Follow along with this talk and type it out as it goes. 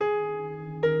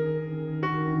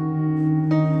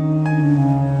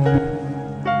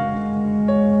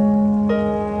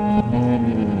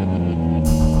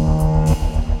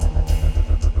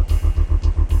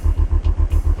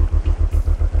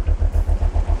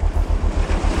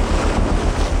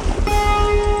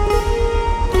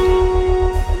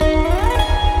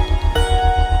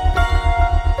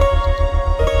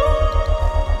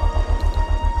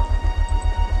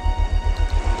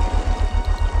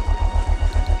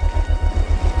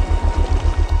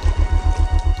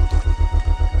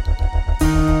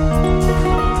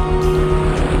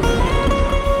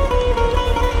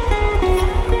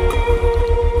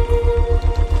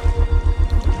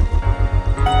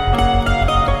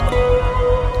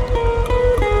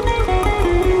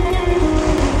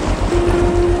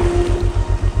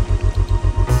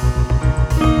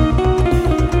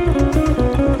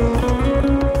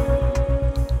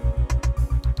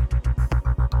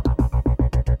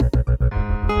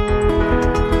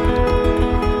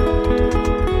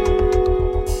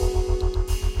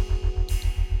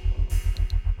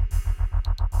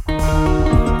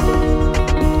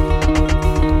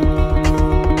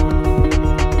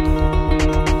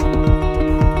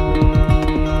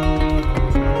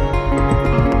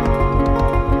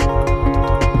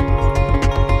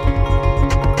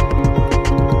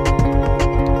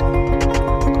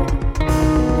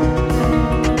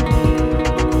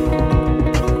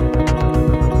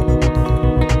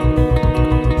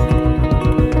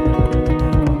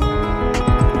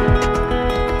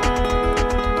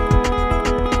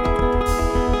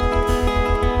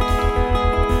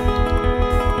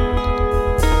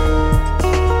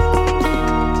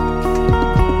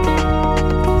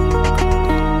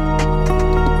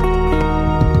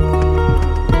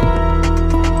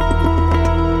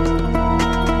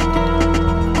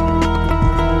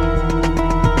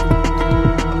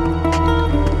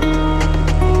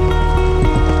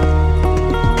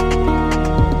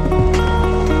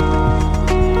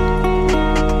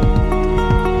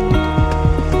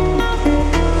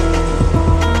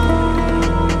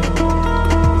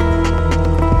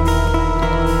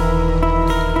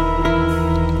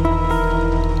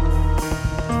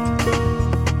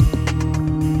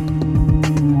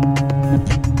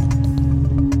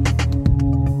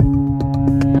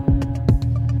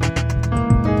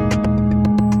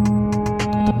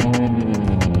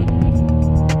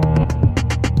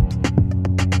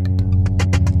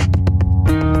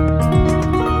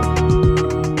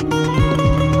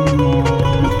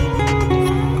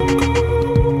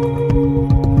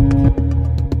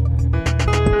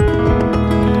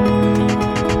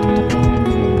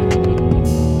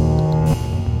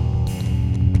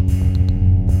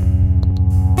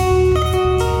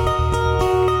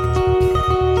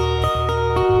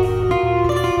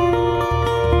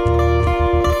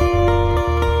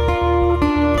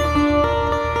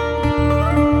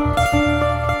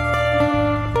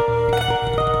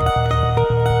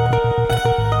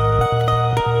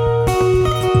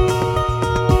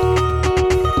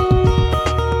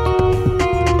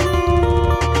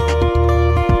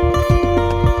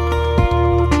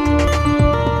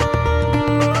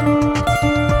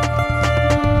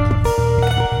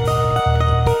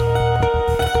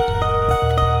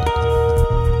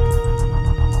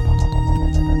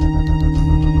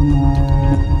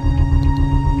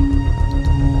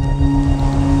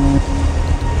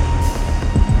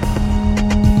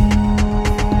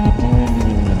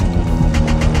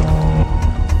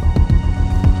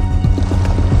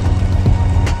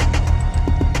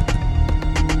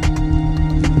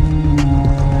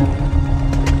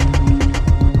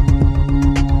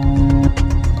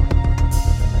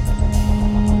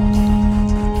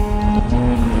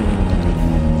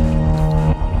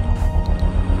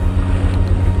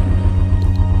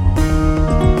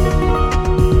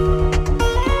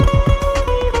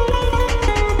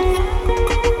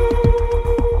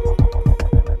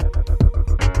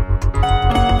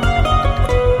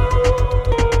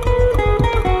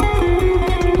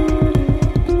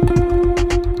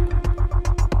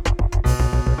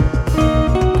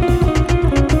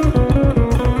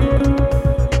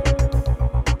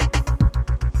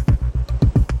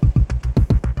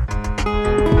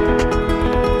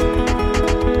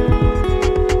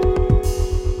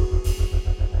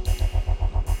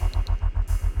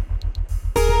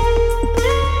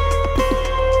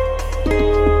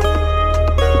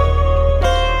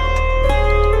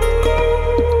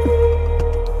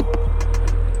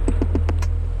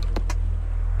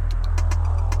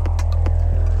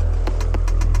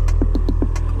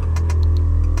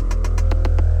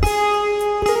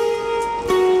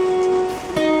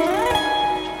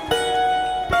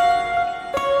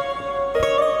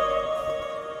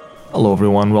Hello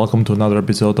everyone, welcome to another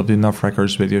episode of the Enough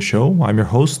Records radio show. I'm your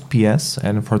host, PS,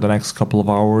 and for the next couple of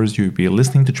hours you'll be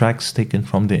listening to tracks taken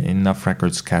from the Enough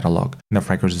Records catalog. Enough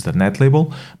Records is the net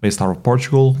label, based out of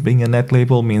Portugal. Being a net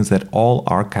label means that all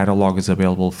our catalog is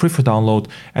available free for download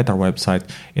at our website,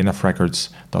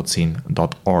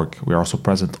 enoughrecords.scene.org. We are also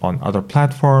present on other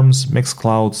platforms,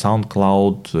 Mixcloud,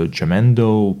 Soundcloud,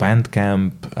 Jamendo,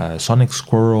 Bandcamp, Sonic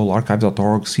Squirrel,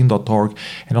 Archive.org, Scene.org,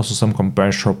 and also some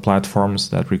commercial platforms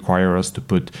that require us to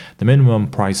put the minimum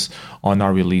price on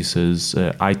our releases,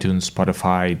 iTunes,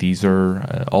 Spotify,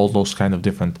 Deezer, all those kind of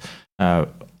different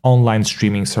online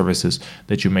streaming services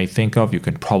that you may think of. You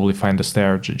can probably find us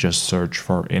there. Just search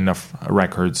for Enough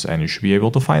Records and you should be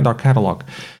able to find our catalog.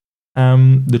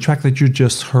 The track that you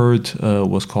just heard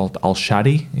was called Al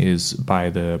Shadi, is by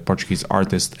the Portuguese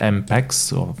artist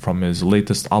Mpex from his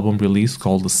latest album release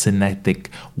called Cinetic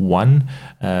One.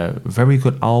 Very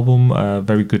good album,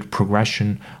 very good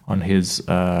progression on his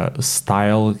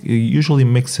style. He usually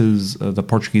mixes the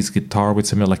Portuguese guitar with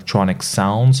some electronic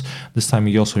sounds. This time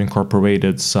he also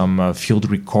incorporated some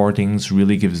field recordings,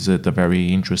 really gives it a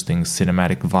very interesting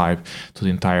cinematic vibe to the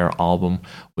entire album,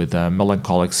 with a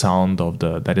melancholic sound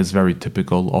that is very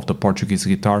typical of the Portuguese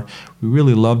guitar. We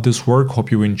really love this work. Hope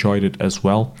you enjoyed it as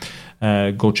well.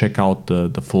 Go check out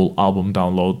the full album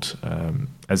download.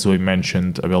 As we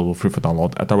mentioned, available free for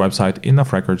download at our website,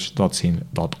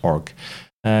 enoughrecords.scene.org.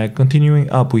 Continuing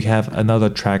up, we have another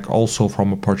track also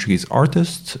from a Portuguese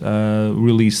artist,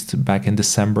 released back in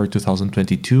December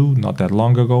 2022, not that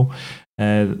long ago.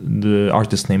 The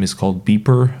artist's name is called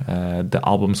Beeper. The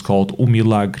album is called O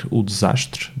Milagre, o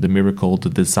Desastre, The Miracle, the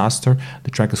Disaster.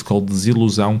 The track is called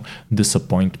Desilusão,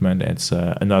 Disappointment. It's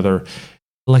another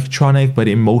electronic but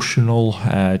emotional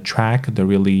track that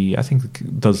really, I think,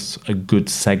 does a good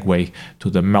segue to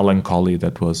the melancholy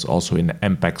that was also in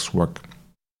Mpex's work.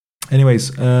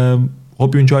 Anyways,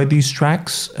 hope you enjoyed these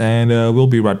tracks, and we'll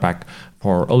be right back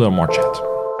for a little more chat.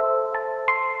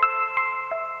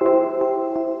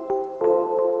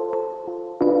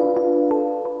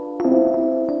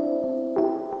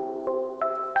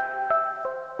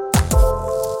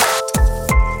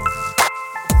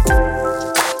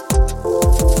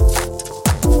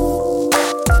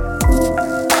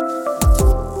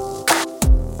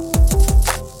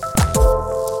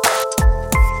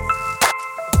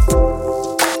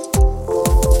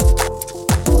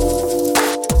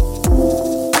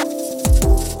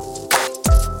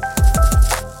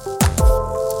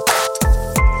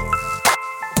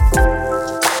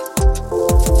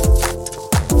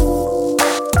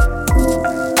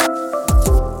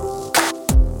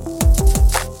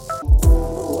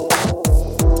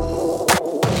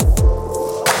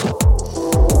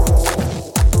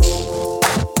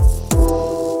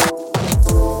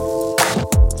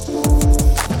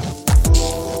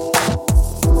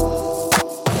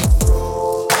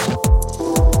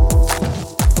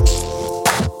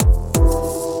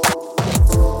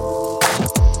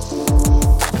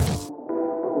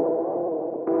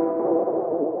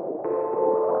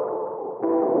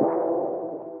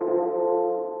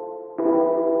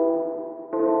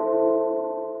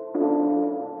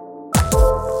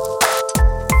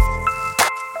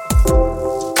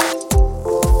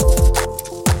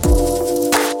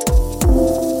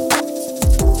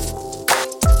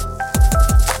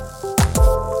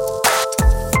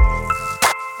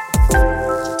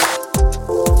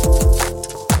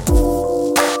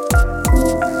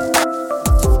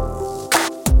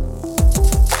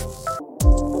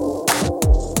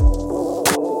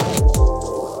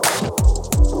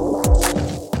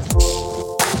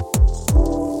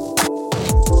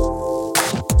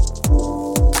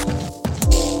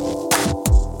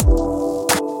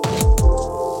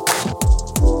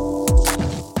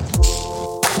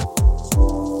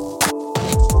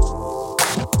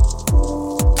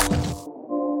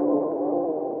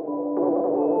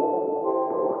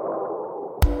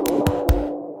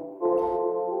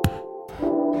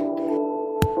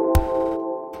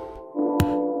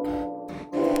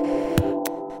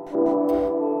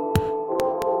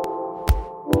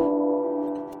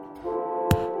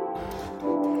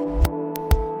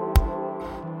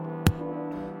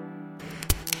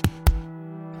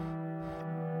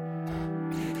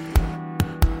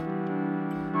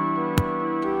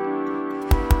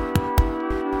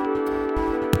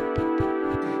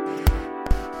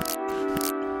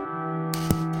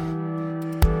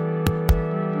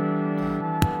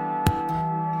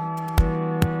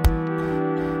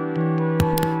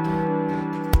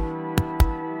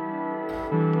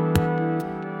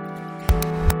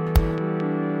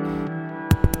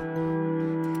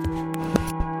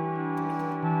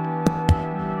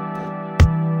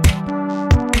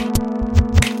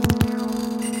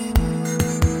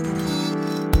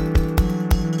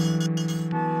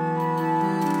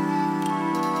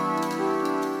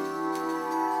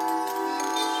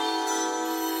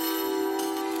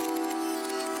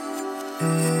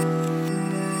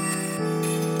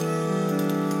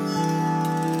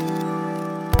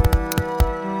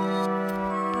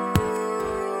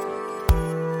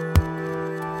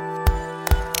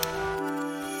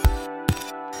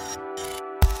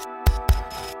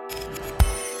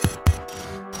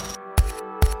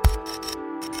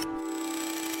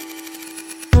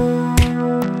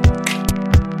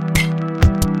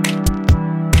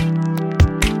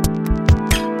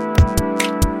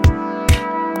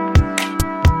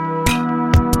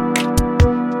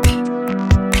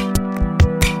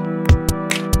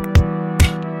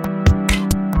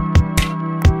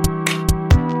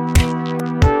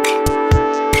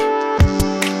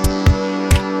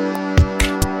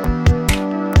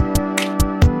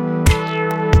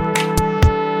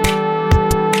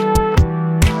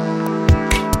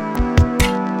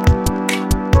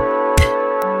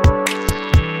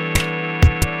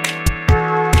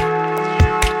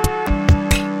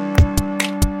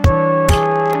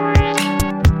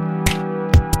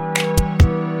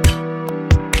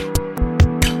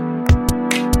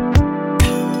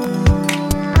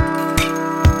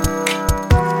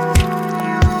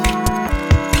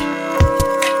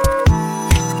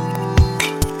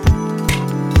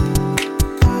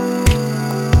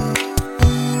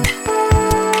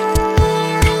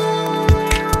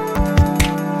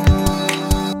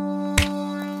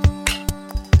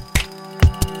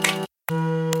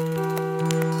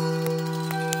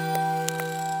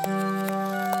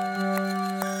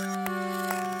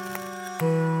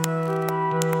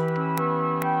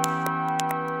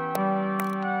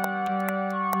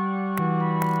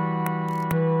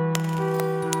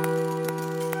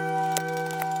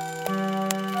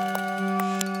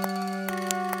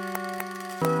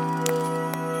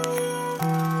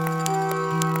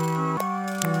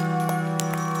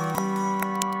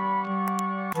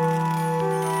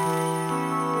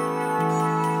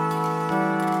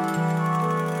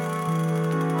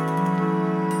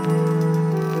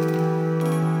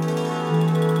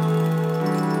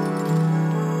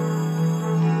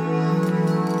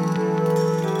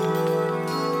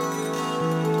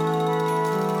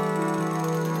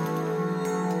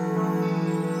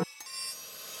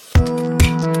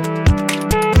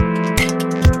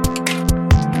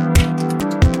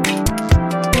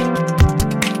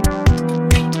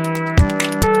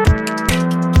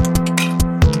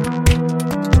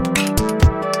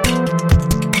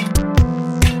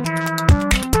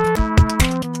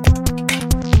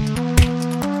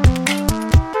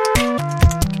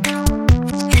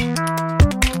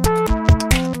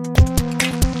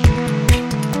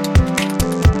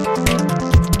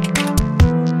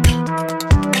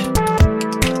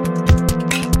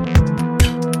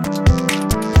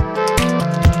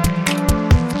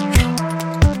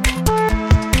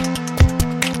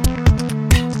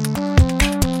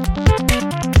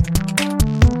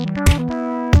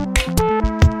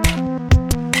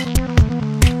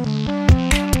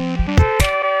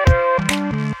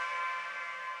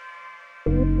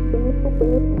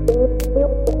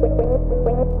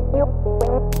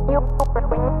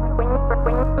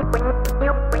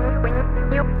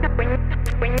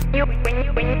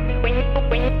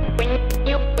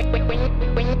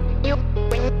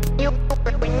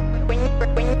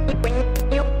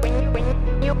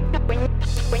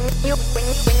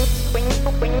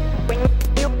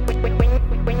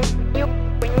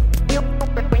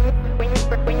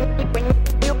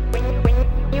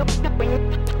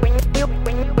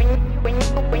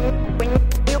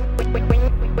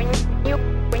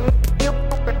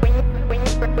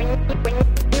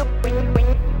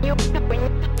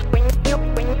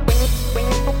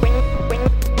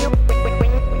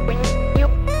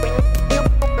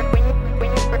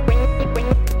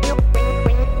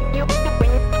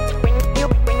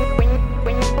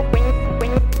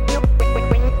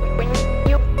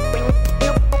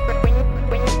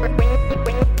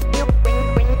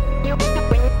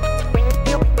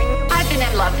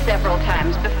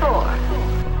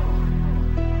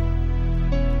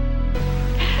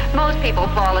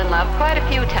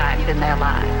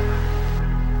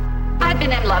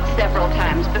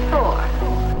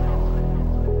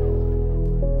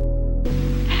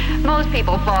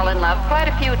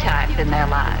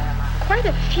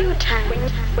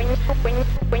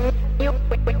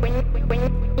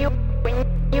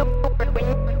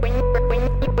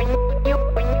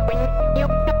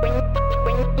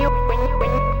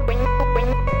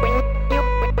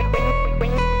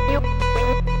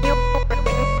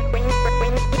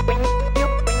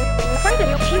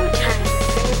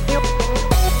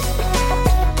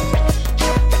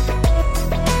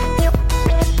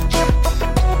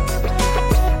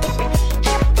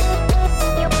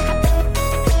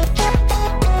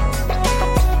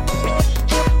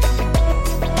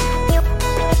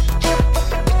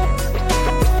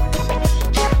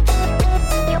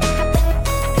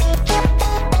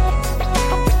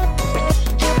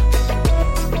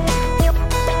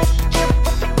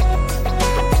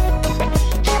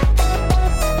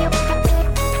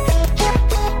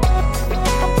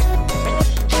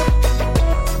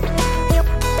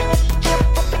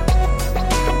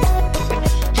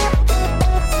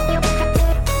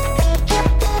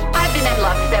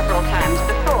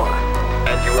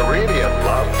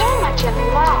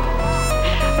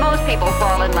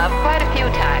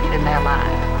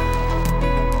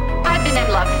 been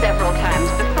in love several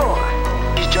times before.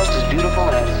 She's just as beautiful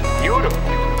as beautiful.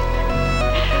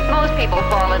 Most people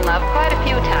fall in love quite a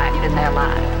few times in their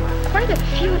lives. Quite a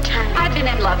few times. I've been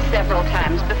in love several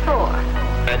times before.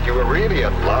 And you were really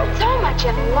in love? So much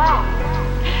in love.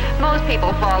 Most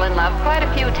people fall in love quite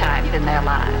a few times in their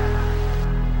lives.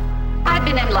 I've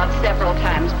been in love several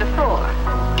times before.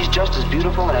 She's just as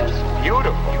beautiful as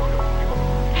beautiful.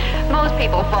 Most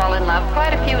people fall in love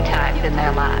quite a few times in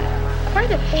their lives.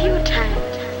 Quite a few times.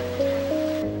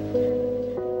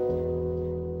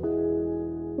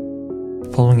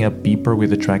 Following up Beeper with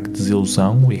the track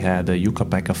Zilzão, we had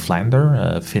Jukka-Pekka Flander,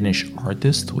 a Finnish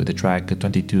artist, with the track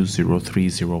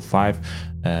 220305,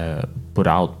 put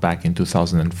out back in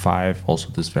 2005. Also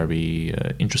this very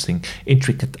interesting,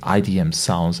 intricate IDM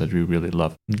sounds that we really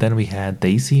love. Then we had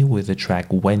Daisy with the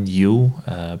track When You,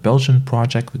 a Belgian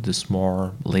project with this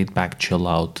more laid-back,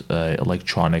 chill-out,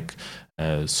 electronic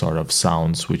sort of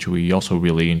sounds, which we also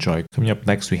really enjoy. Coming up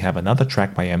next, we have another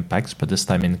track by MPEX, but this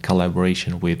time in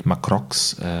collaboration with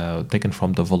Macrox, taken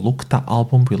from the Volukta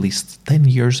album, released 10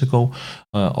 years ago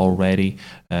already.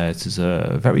 This is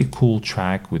a very cool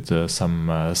track with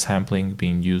some sampling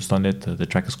being used on it. The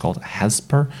track is called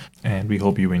Hesper, and we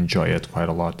hope you enjoy it quite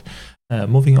a lot.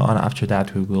 Moving on, after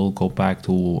that, we will go back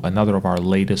to another of our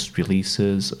latest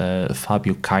releases,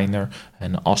 Fabio Keiner,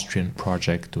 an Austrian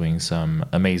project doing some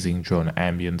amazing drone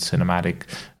ambient cinematic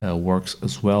works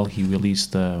as well. He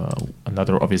released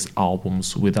another of his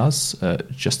albums with us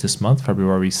just this month,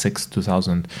 February 6,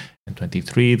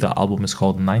 2023. The album is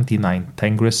called 99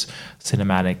 Tengris,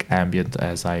 cinematic ambient,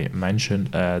 as I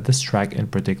mentioned. This track in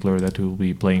particular that we will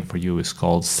be playing for you is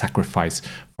called Sacrifice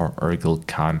for Ergil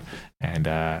Khan, and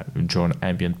drone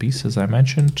ambient piece, as I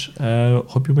mentioned.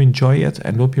 Hope you enjoy it,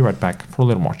 and we'll be right back for a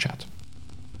little more chat.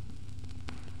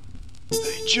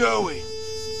 Hey Joey,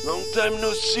 long time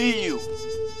no see you.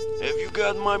 Have you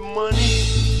got my money?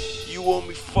 You owe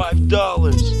me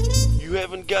 $5. You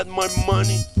haven't got my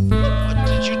money? What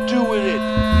did you do with it?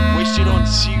 Waste it on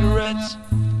cigarettes?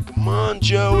 Come on,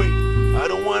 Joey, I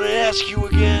don't want to ask you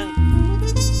again.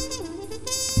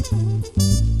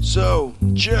 So,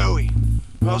 Joey,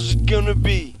 how's it gonna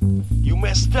be? You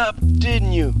messed up,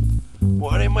 didn't you?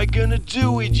 What am I gonna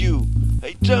do with you?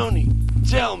 Hey Tony,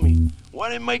 tell me,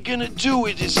 what am I gonna do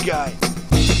with this guy?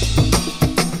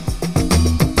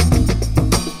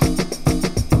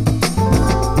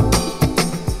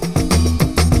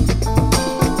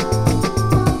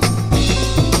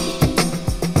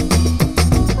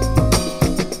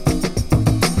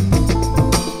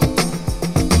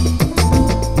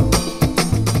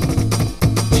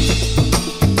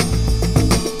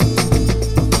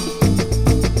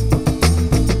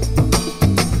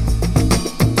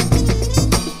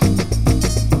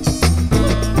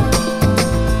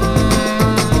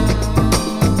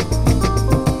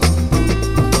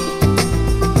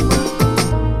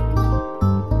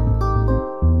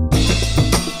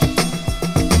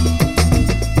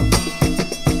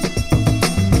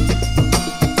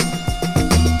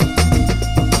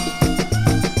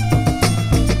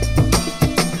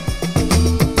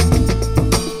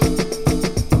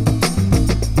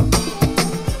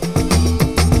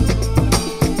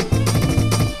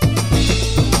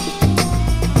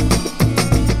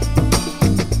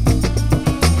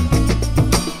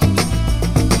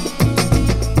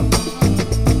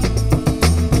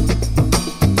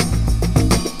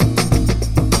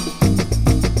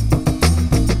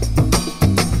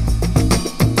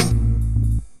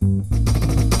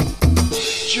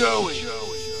 Joey,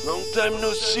 long time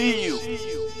no see you.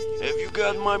 Have you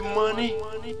got my money?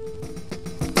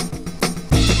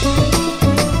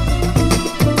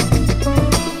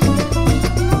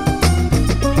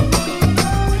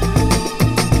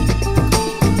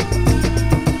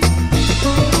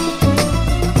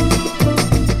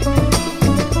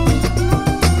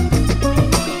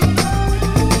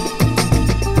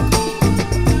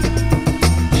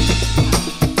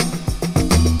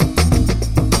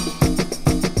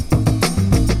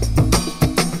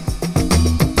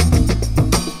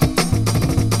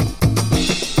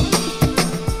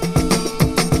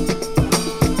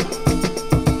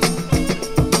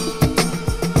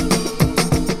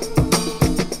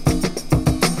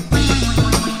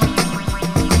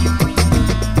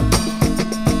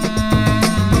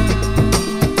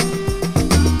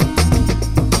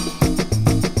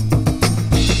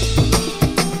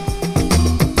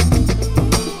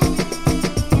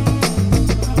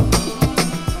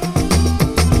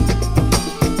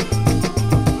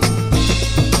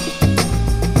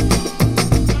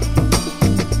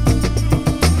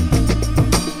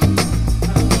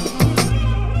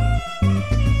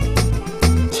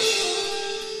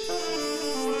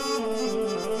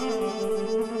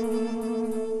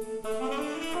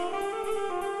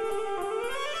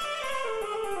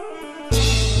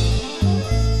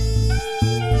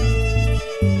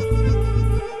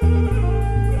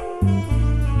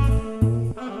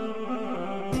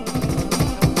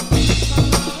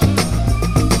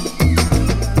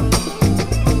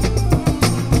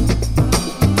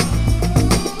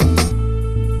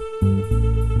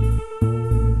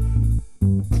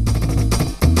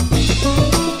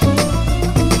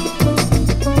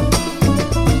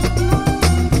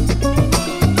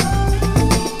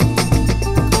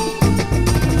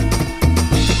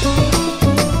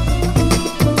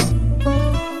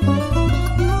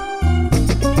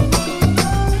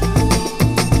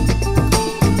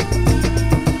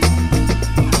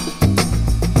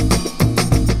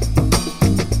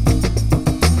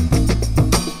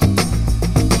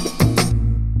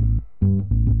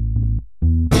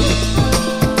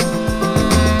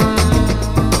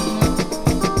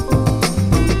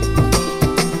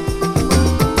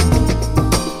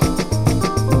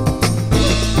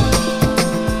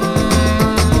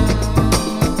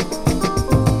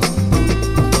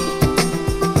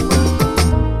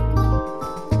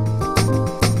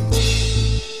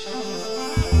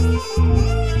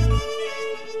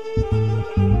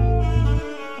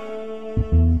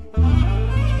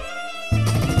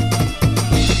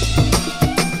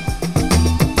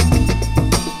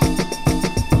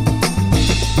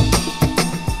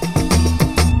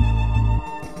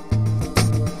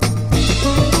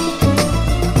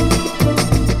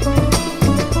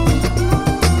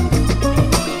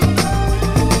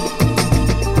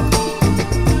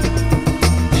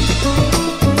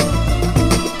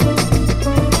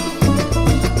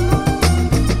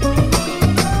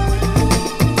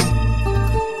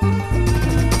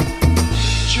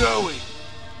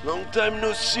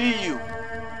 see you.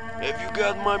 Have you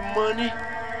got my money?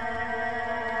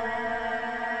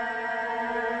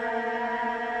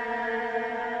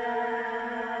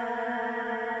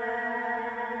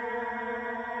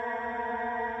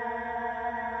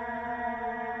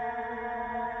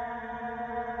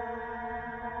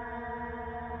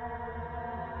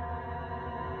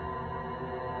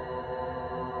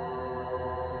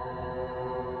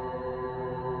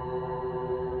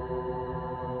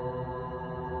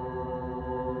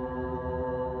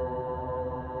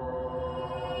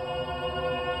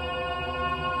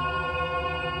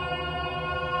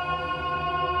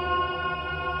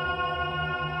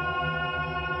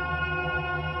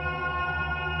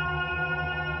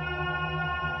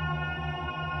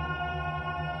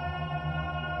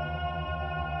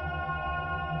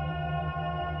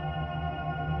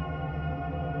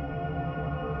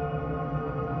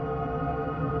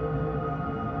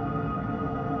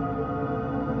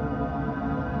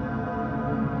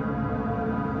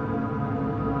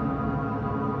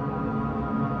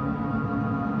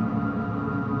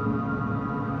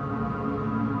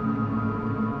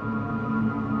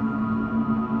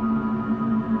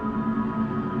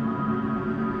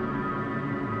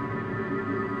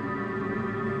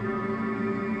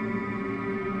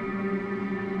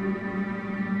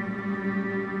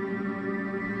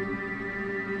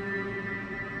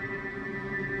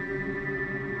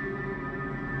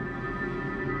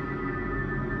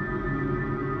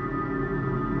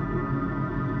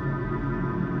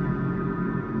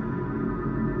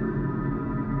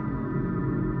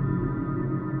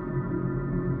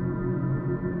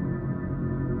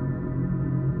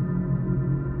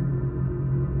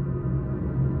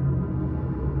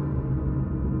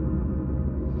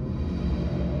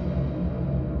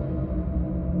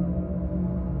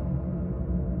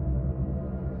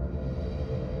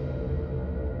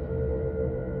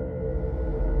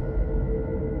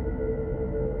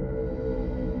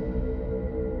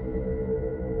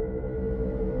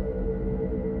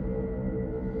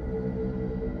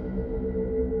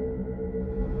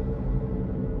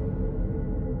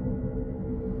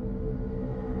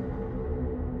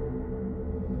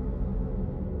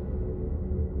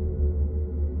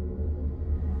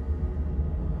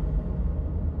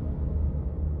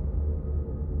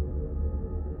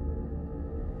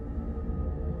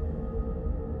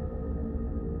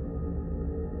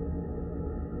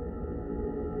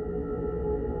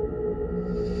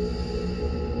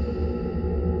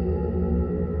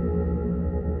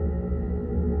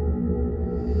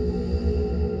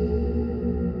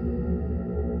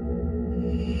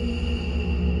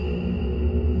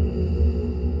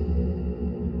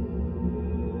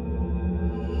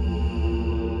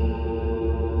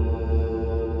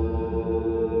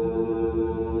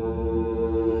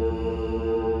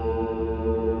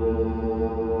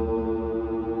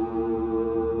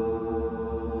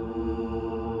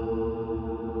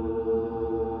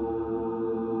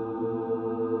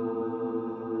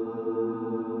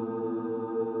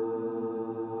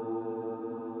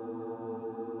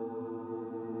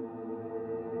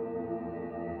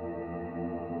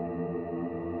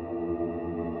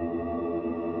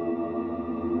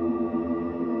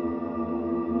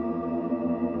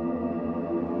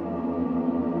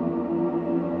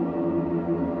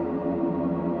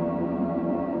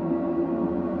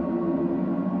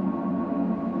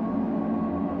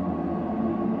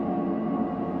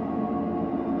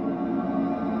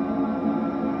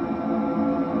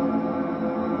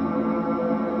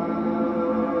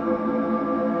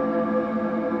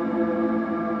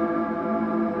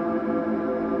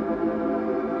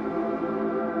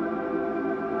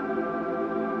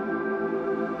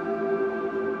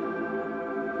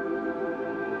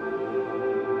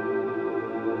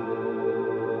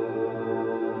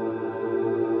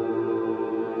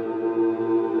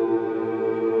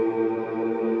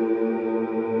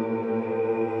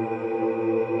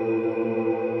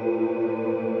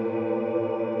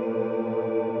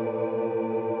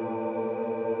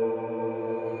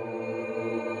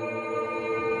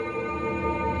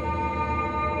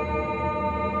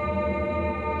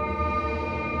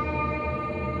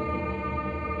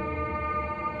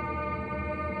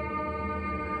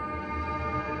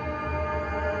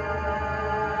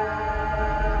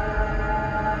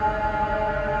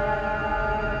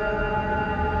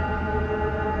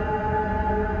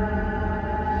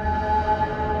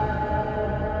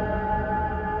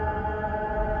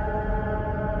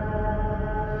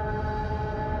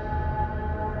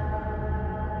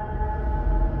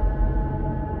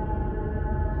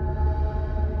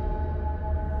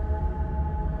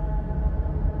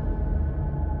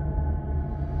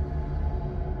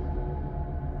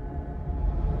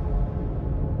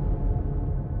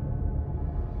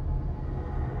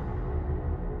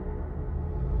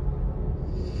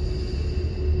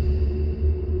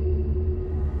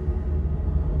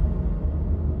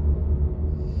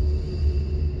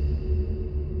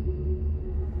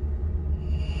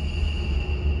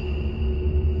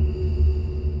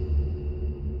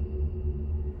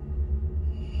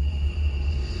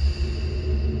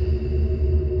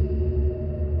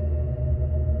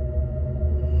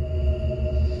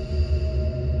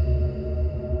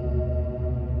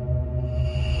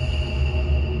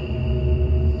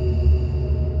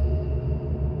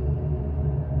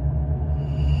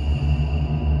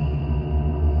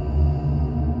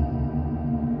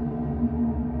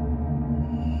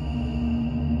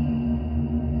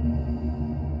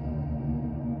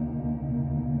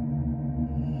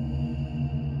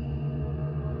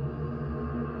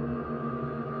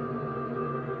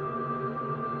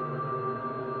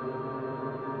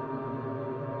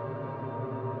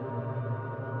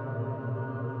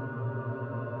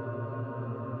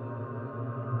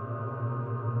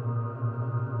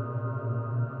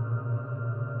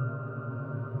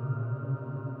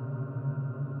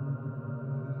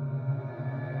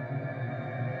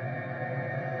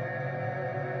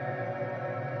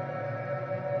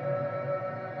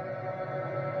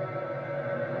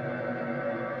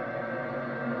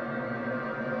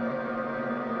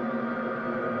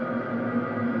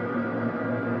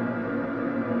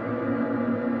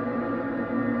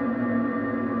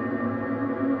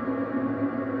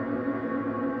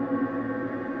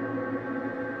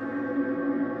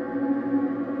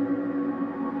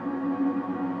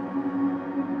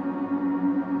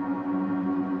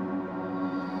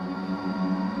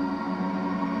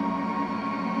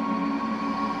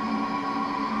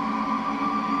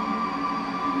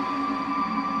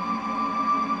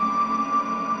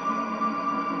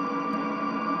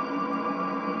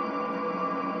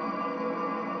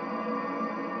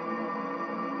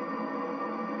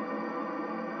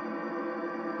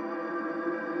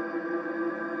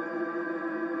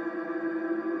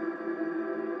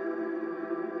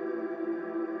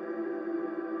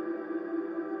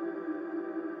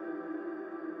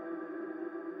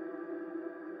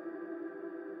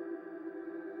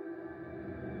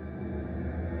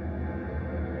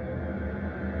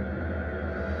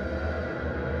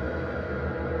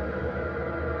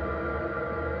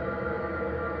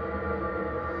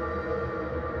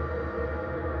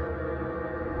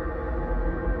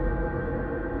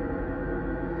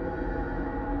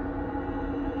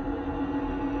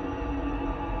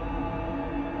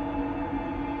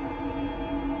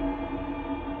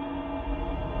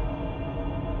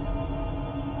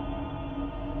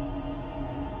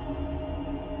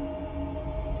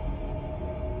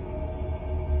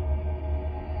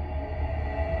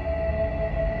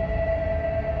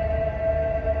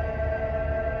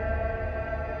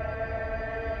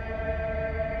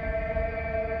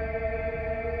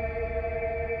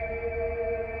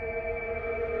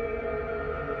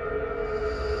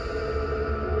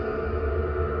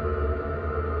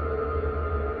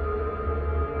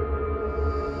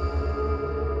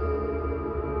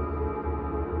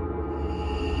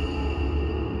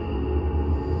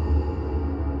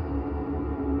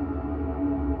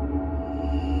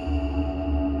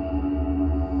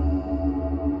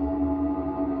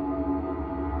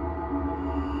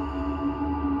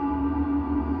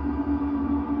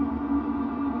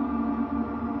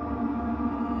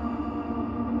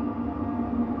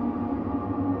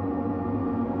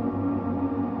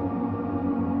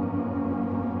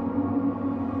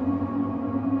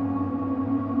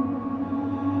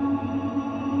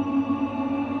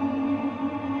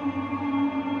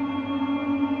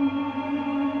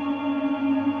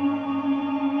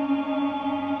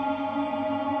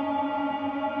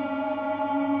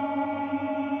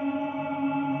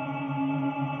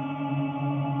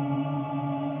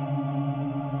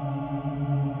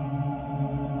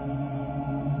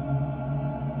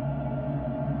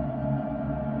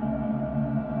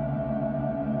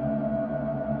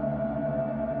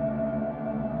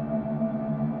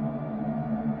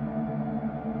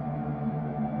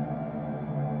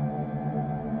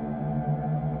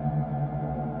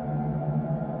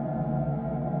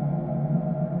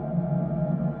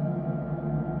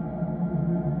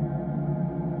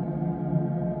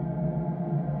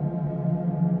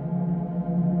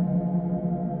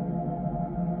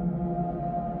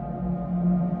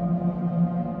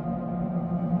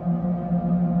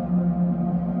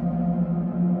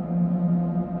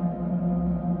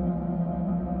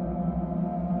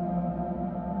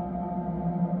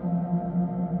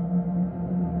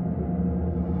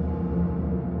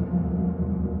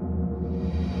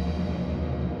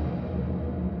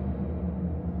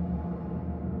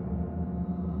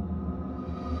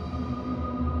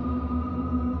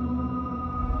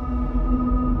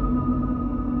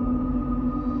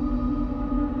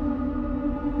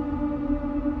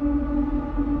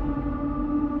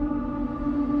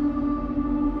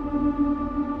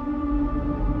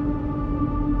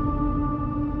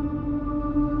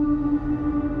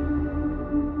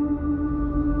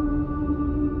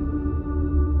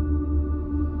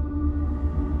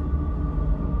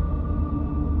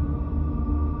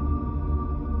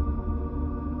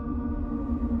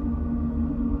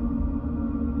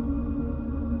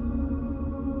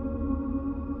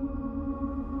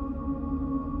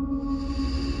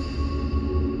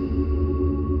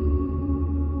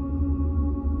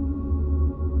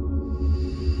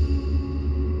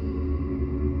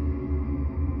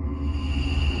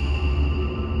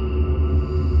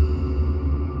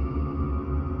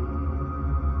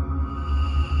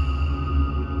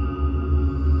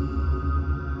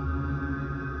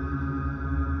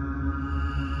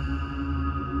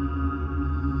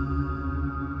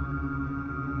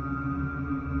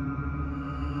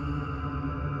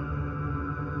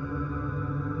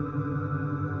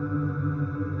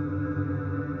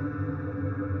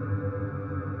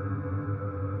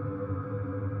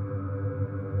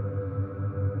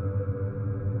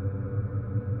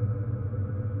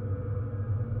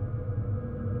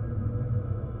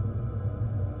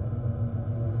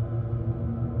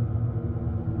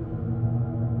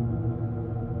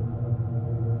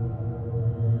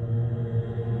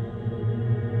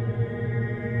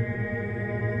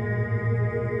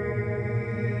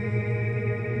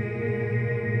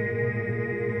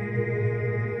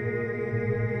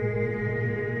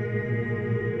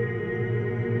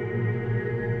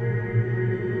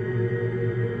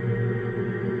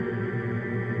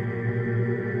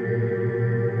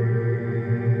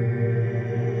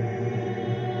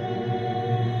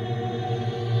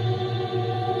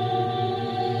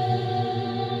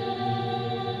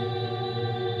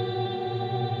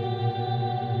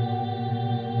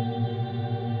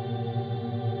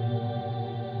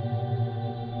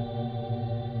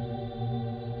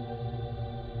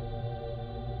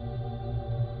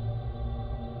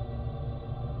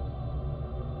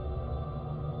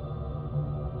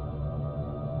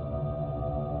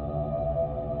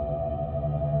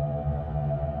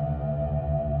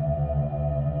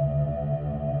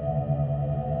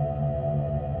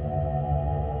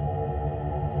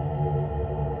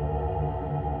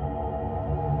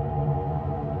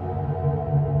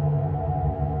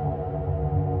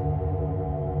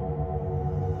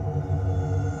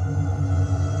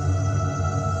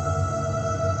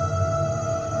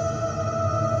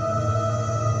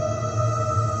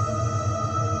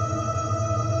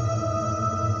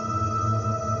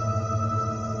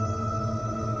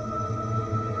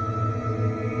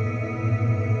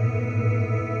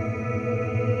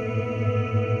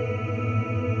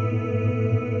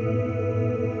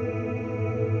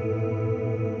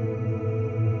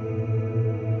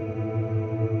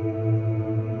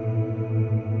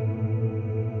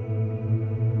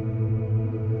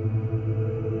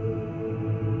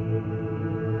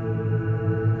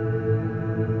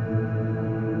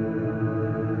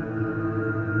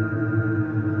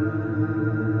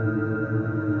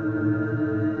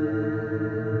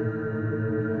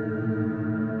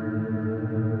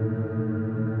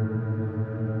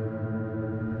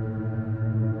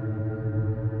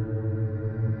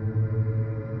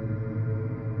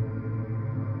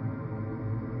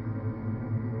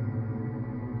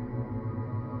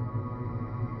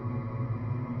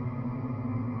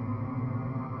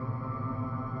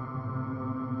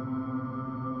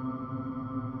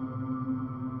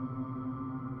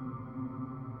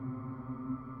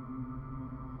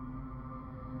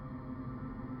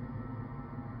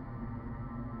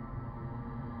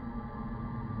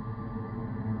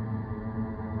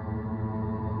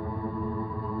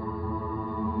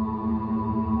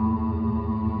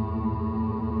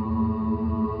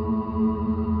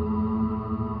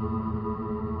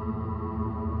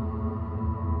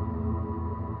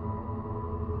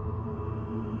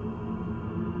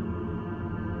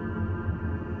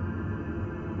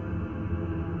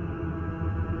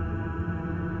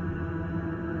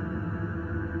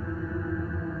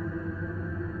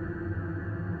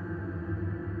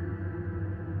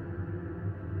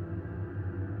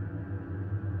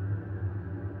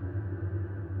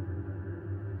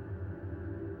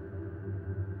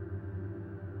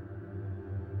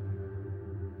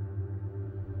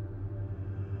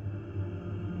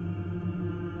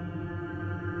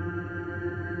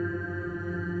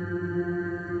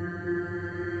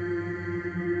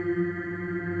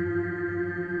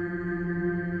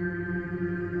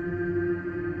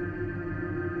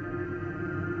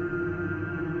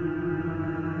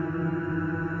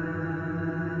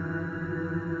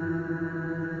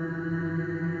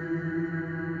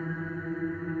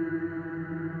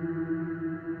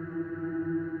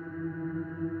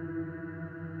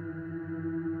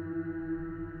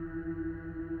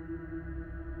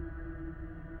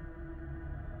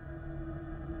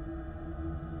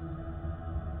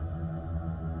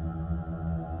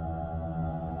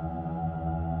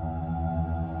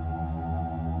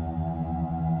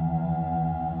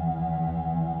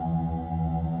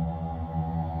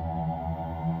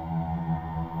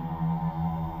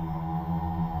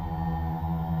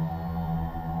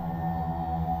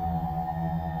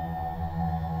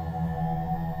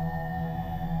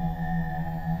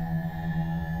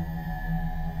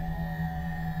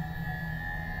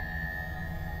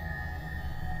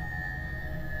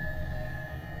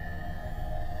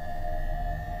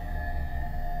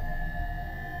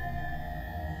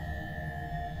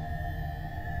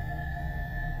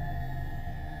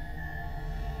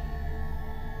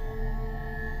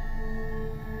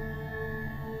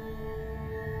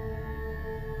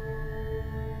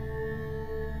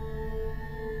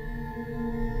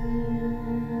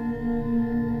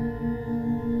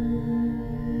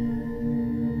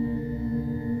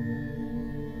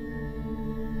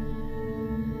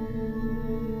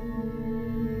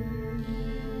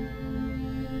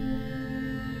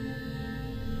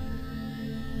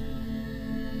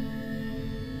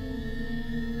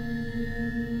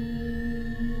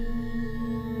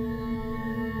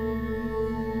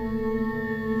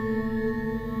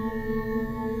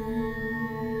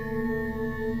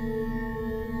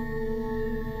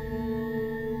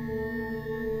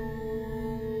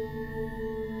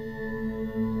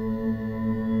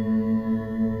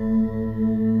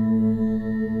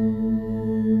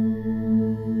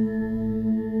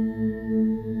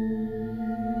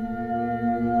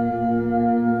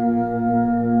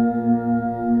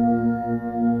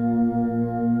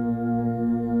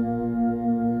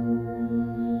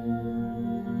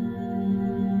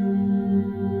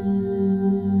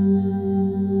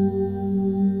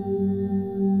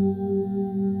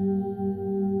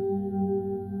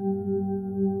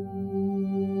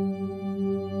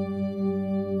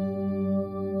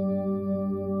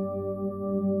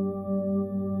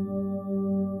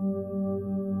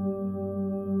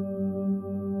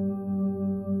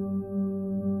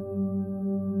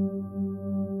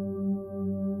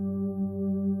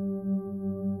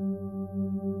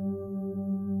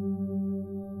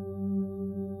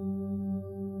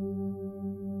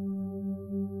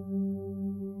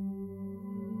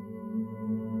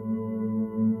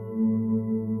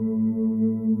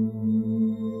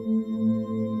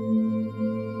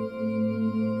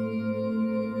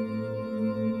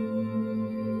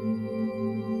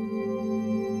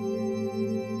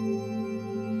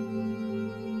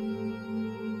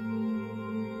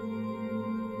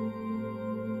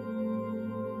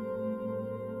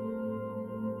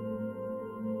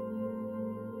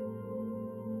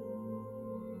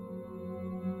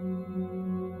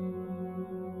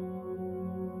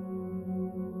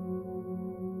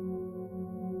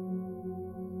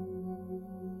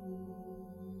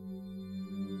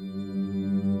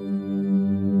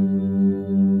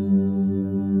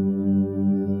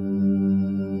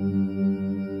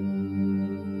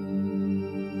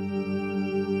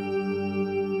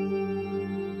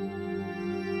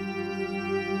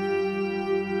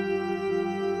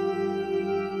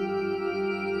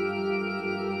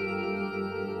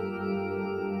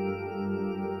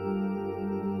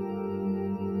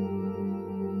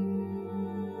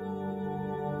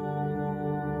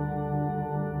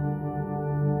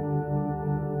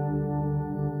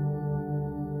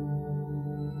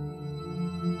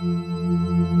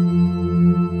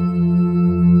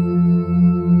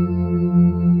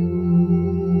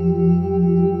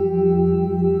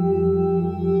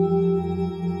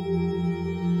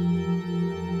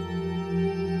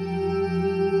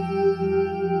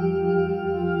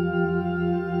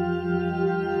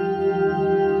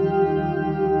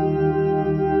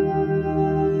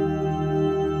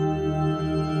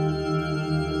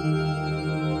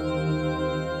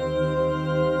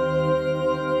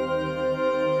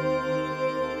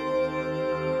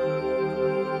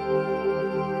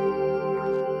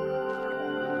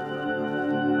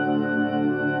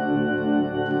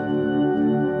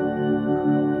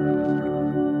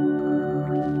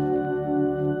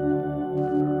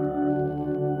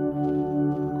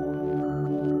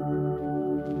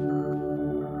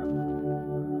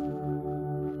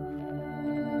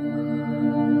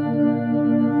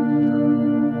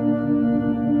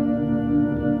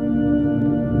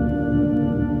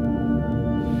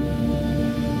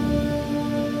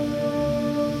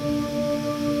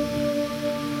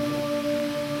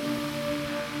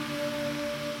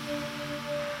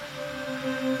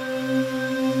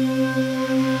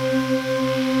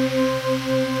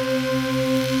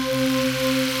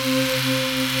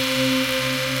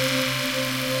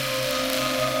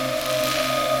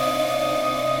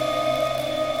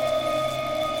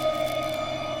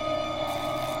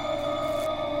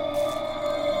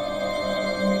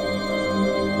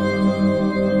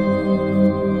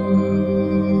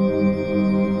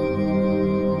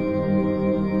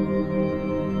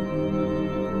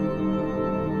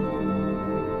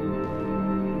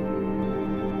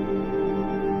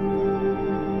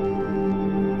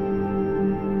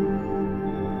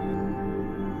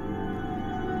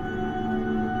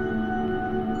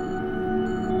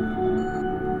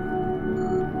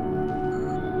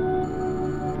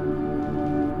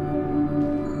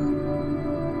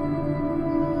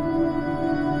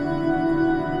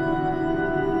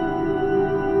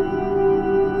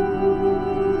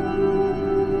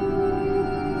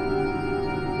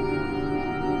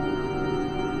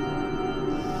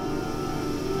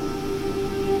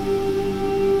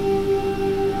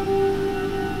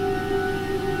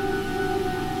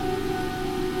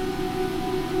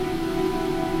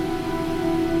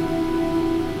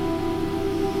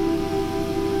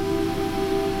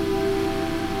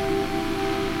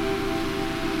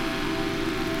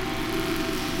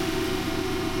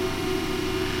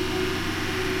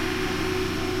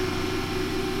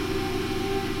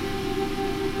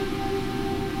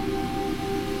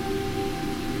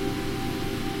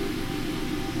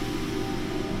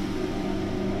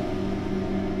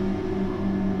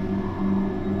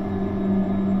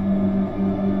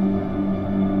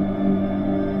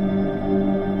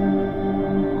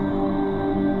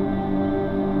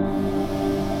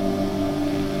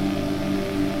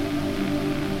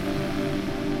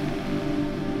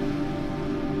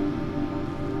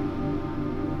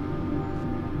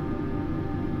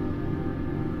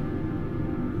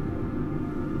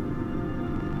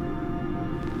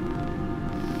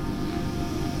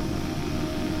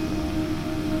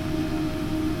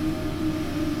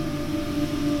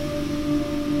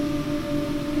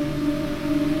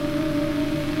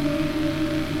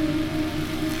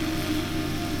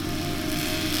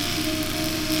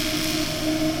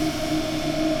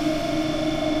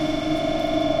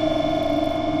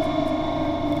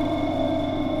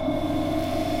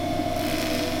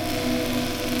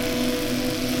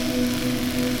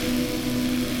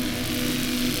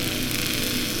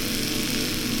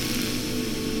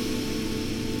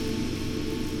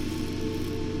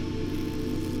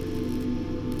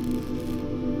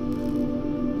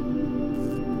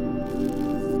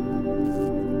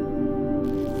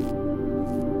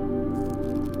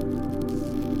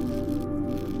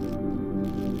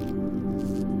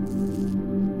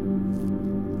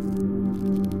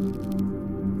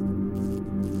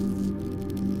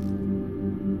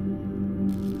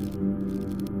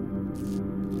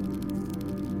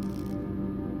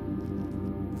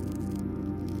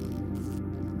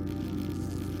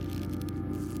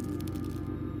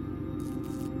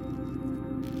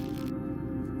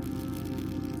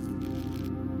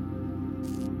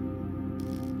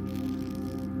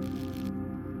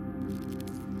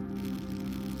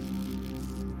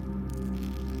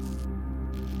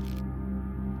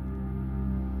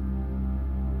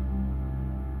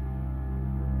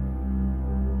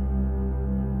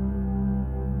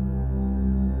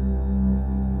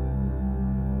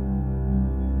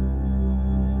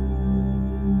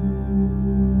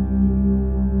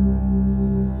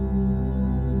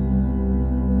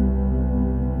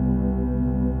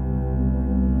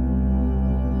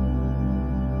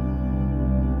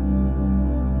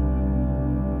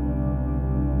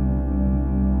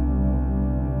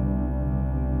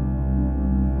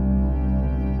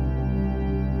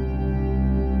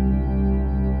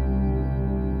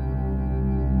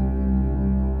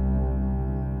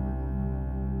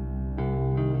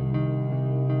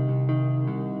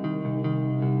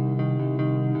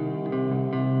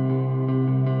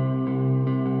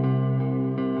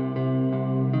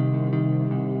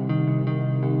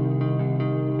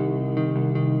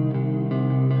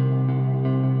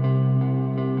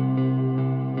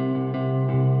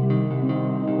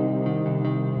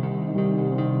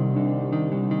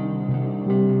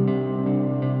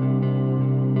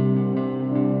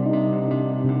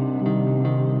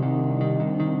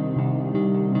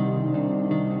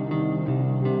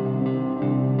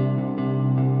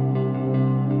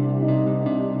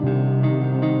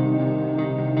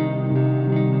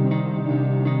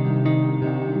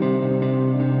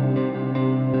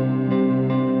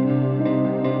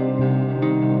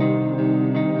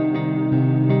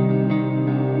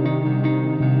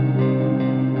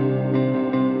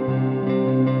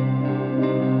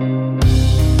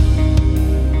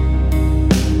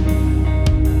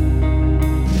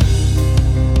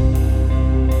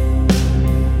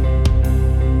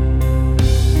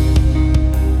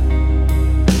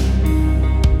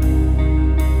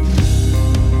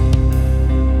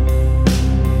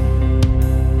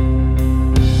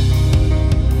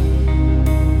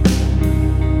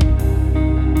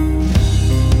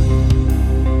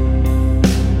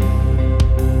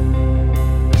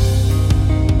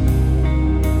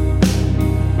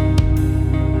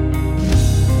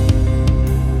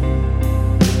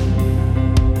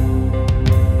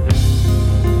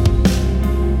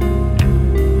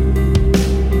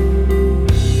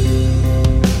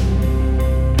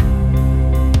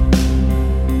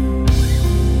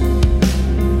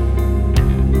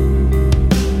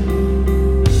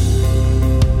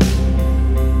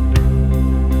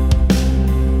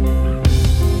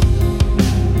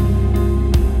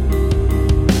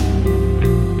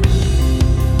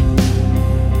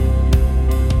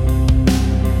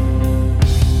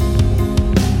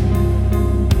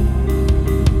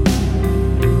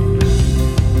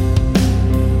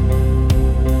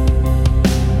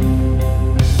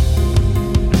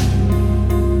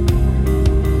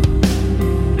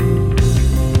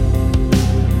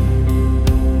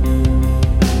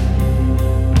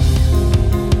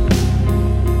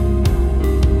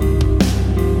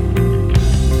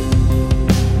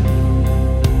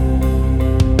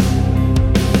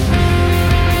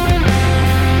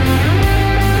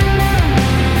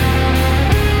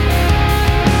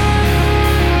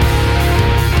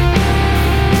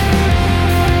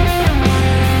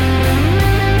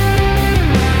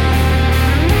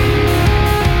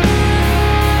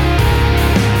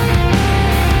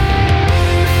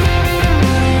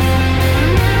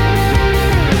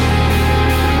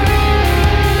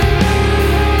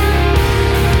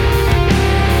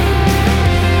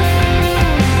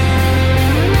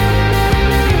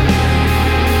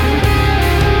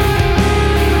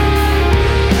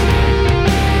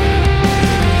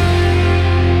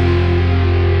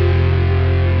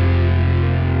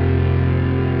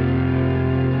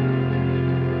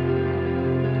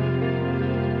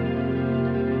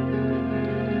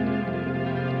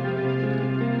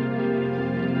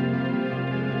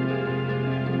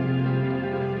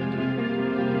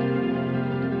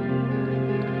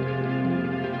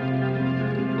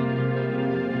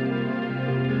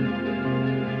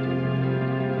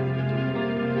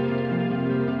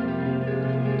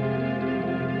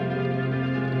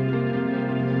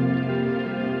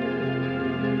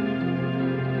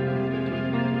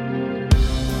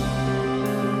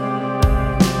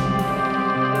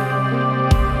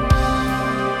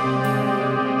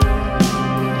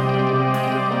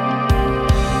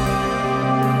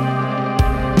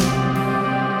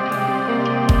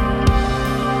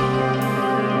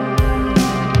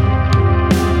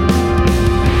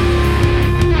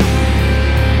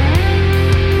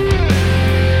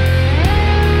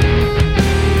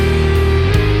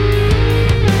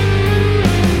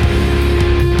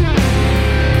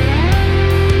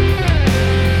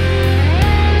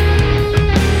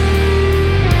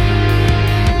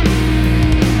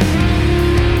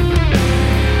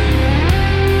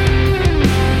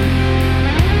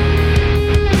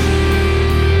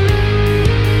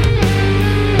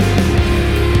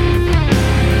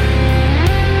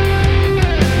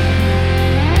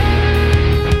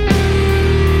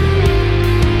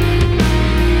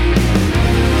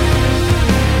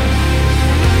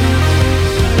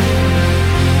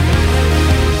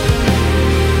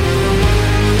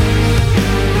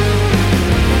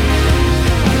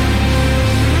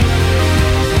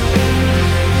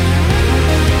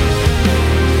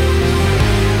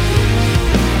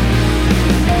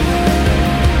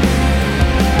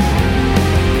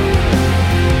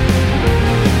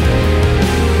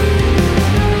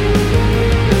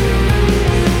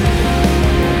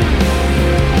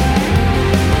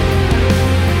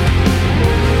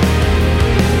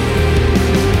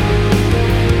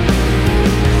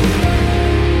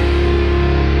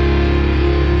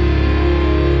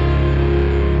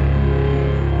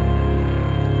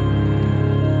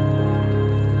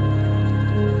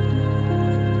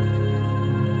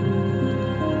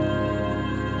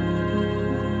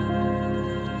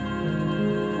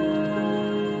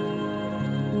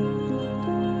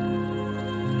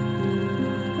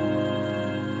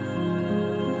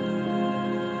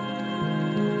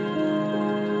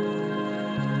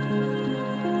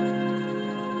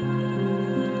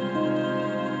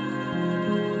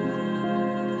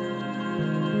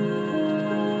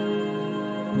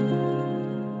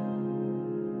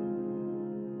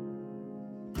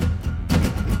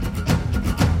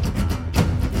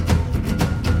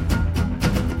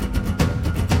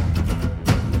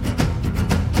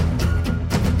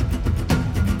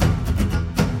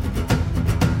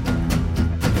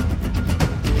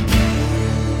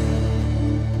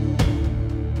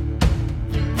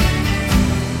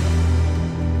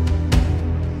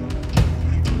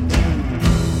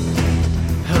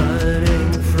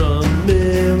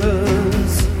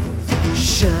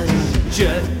 shiny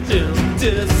jet in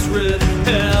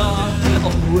disrepair,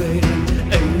 awaiting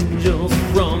angels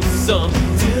from some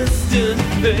distant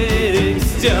fading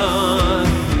star.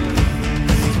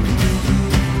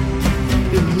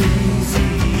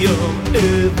 Elysium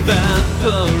evaporating,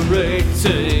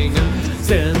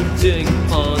 standing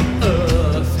on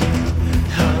earth,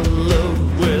 hallowed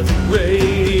with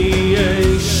radiation,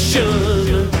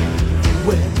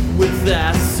 wet with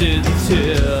acid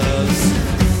tears.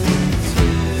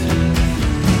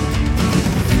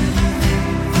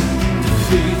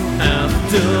 Defeat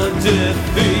after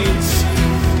defeat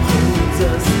holds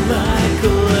us like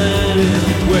leaden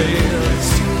weights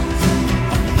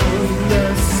upon the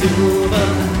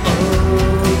silver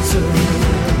altar.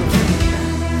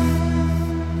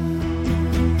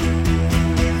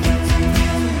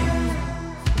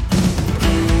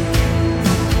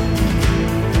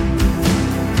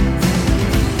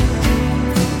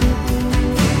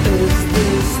 Is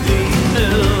this the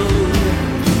end?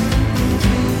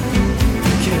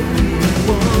 Can we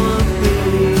walk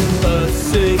beneath a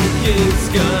sinking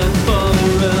sky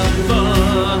forever?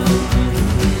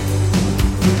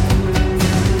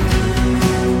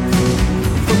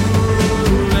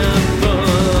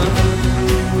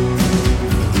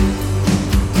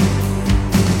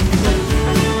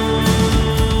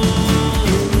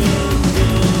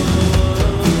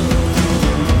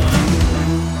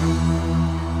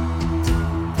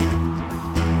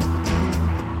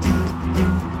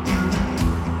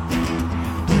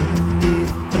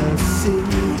 Beneath a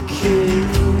sinking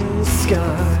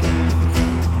sky.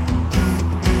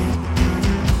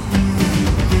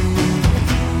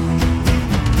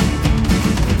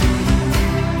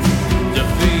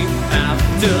 Defeat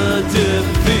after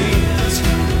defeat,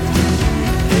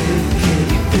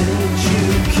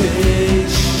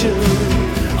 education,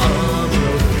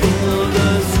 armor for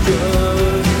the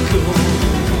struggle.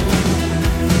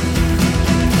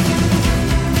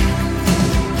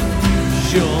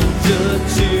 Shoulder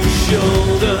to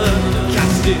shoulder,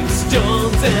 casting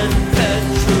stones and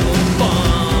petrol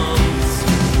bombs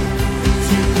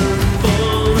to the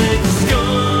falling sky.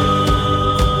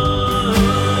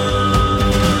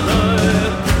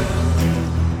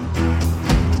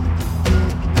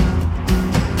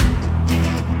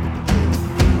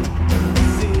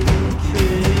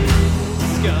 Sinking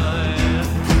sky.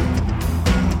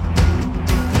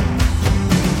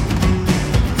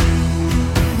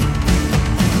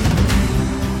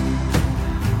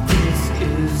 This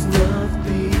is not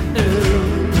the end.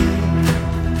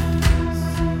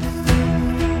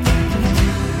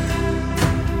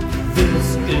 This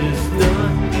is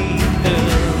not the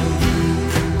end.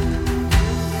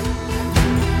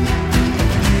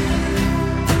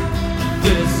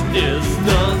 This is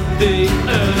not the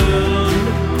end.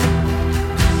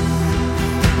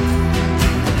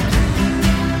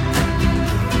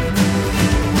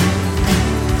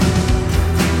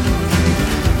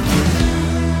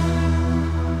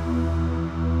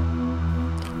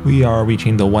 We are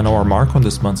reaching the 1 hour mark on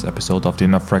this month's episode of the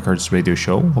Enough Records radio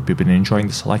show. Hope you've been enjoying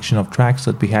the selection of tracks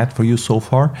that we had for you so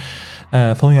far.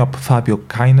 Following up Fabio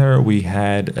Kainer, we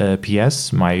had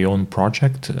PS, my own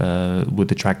project, with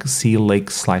the track Sea Lake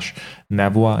 /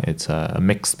 Nevoa. It's a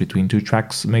mix between two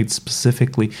tracks made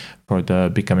specifically for the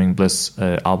Becoming Bliss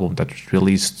album that was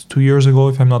released 2 years ago,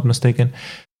 if I'm not mistaken.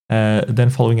 Then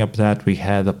following up that, we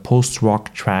had a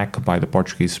post-rock track by the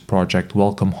Portuguese project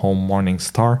Welcome Home Morning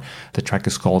Star. The track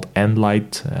is called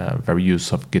Endlight, very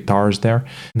use of guitars there.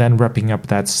 Then wrapping up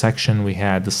that section, we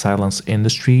had The Silence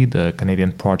Industry, the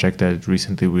Canadian project that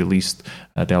recently released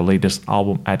their latest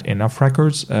album at Enough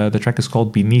Records. The track is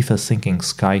called Beneath a Sinking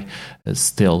Sky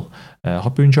Still.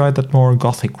 Hope you enjoyed that more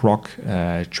gothic rock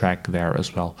track there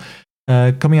as well.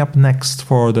 Coming up next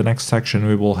for the next section,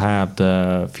 we will have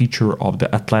the feature of the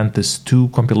Atlantis 2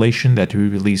 compilation that we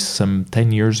released some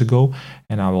 10 years ago,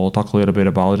 and I will talk a little bit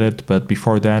about it. But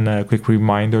before then, a quick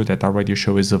reminder that our radio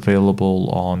show is available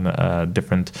on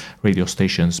different radio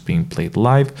stations being played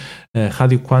live.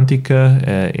 Radio Quântica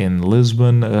in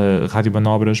Lisbon, Radio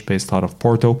Manobras based out of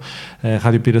Porto,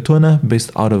 Radio Piratona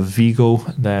based out of Vigo,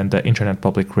 then the Internet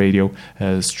Public Radio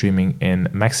streaming in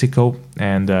Mexico,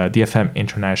 and DFM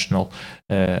International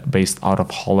based out of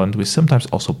Holland. We sometimes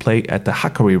also play at the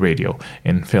Hakkari Radio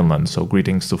in Finland, so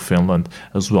greetings to Finland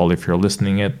as well if you're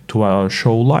listening to our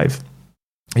show live.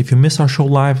 If you miss our show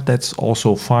live, that's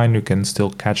also fine. You can still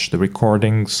catch the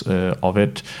recordings of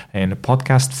it in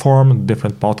podcast form,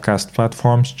 different podcast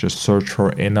platforms. Just search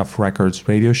for Enough Records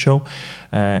Radio Show.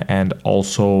 And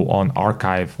also on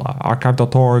Archive,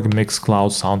 archive.org,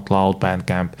 Mixcloud, SoundCloud,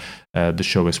 Bandcamp. The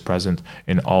show is present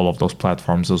in all of those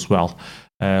platforms as well.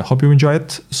 Hope you enjoy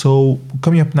it. So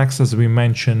coming up next, as we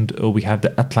mentioned, we have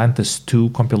the Atlantis 2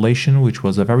 compilation, which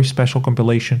was a very special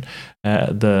compilation,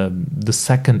 the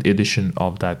second edition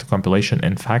of that compilation,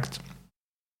 in fact.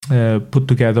 Put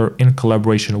together in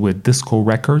collaboration with Disco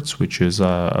Records, which is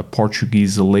a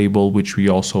Portuguese label, which we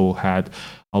also had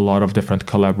a lot of different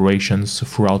collaborations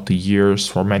throughout the years,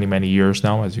 for many years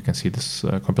now. As you can see, this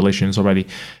compilation is already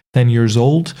 10 years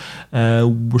old.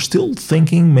 We're still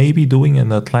thinking maybe doing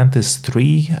an Atlantis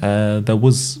 3 that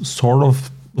was sort of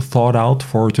thought out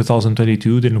for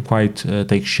 2022, didn't quite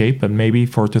take shape, and maybe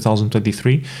for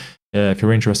 2023. If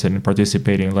you're interested in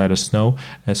participating, let us know.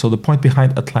 So the point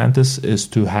behind Atlantis is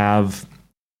to have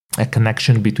a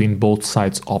connection between both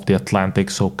sides of the Atlantic,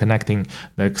 so connecting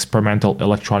the experimental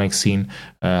electronic scene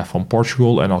from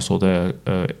Portugal and also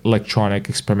the electronic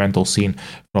experimental scene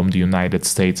from the United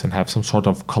States, and have some sort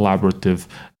of collaborative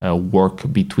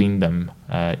work between them,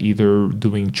 either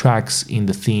doing tracks in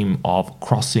the theme of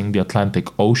crossing the Atlantic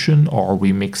Ocean or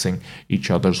remixing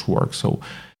each other's work. So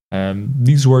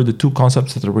these were the two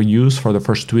concepts that were used for the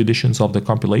first two editions of the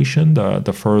compilation.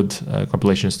 The third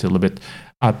compilation is still a bit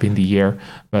up in the air,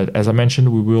 but as I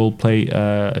mentioned, we will play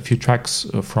a few tracks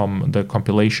from the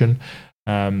compilation.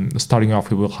 Starting off,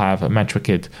 we will have Mantra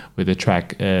Kid with the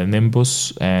track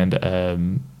Nimbus, and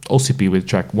OCP with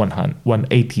track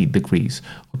 180 Degrees.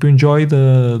 Hope you enjoy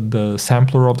the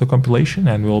sampler of the compilation,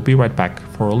 and we'll be right back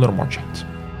for a little more chat.